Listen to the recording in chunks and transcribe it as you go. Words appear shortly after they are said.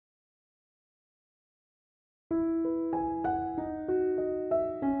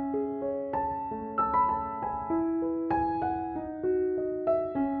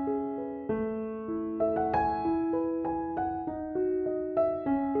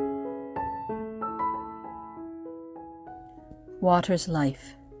Water's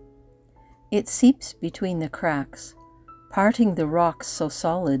life. It seeps between the cracks, parting the rocks so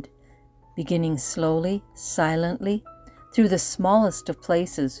solid, beginning slowly, silently, through the smallest of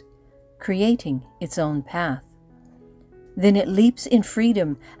places, creating its own path. Then it leaps in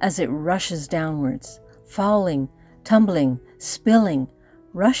freedom as it rushes downwards, falling, tumbling, spilling,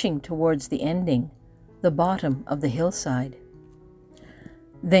 rushing towards the ending, the bottom of the hillside.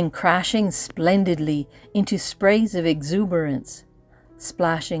 Then crashing splendidly into sprays of exuberance,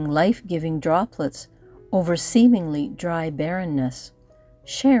 splashing life-giving droplets over seemingly dry barrenness,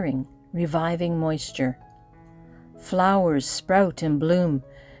 sharing reviving moisture. Flowers sprout and bloom,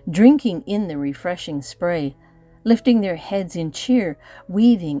 drinking in the refreshing spray, lifting their heads in cheer,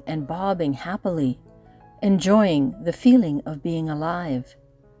 weaving and bobbing happily, enjoying the feeling of being alive.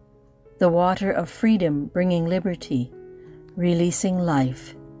 The water of freedom bringing liberty, releasing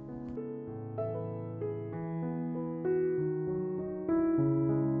life.